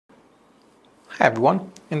Hi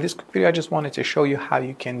everyone, in this quick video I just wanted to show you how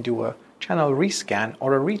you can do a channel rescan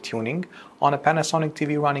or a retuning on a Panasonic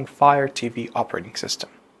TV running Fire TV operating system.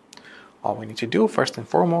 All we need to do first and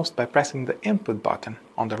foremost by pressing the input button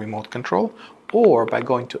on the remote control or by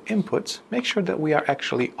going to inputs, make sure that we are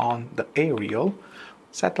actually on the aerial,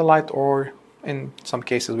 satellite, or in some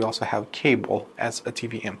cases we also have cable as a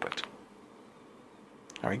TV input.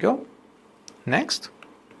 There we go. Next,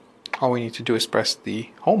 all we need to do is press the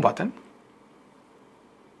home button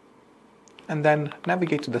and then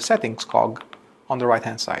navigate to the settings cog on the right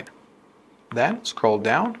hand side. Then scroll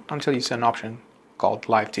down until you see an option called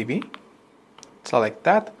Live TV. Select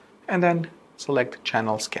that and then select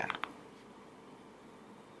Channel Scan.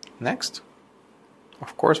 Next,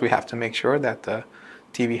 of course, we have to make sure that the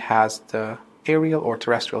TV has the aerial or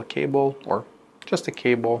terrestrial cable, or just a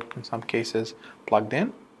cable in some cases, plugged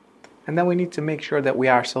in. And then we need to make sure that we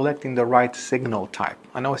are selecting the right signal type.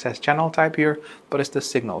 I know it says channel type here, but it's the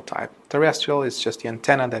signal type. Terrestrial is just the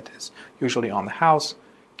antenna that is usually on the house.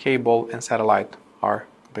 Cable and satellite are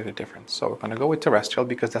completely different. So we're going to go with terrestrial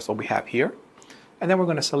because that's what we have here. And then we're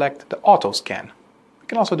going to select the auto scan. We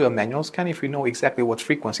can also do a manual scan if we know exactly what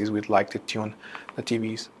frequencies we'd like to tune the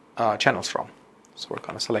TV's channels from. So we're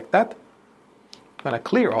going to select that. I'm going to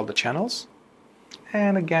clear all the channels.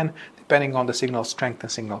 And again, depending on the signal strength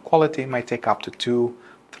and signal quality, it might take up to 2,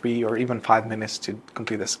 3, or even 5 minutes to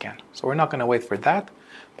complete the scan. So we're not going to wait for that,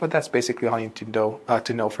 but that's basically all you need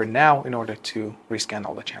to know for now in order to rescan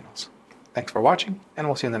all the channels. Thanks for watching, and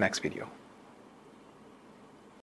we'll see you in the next video.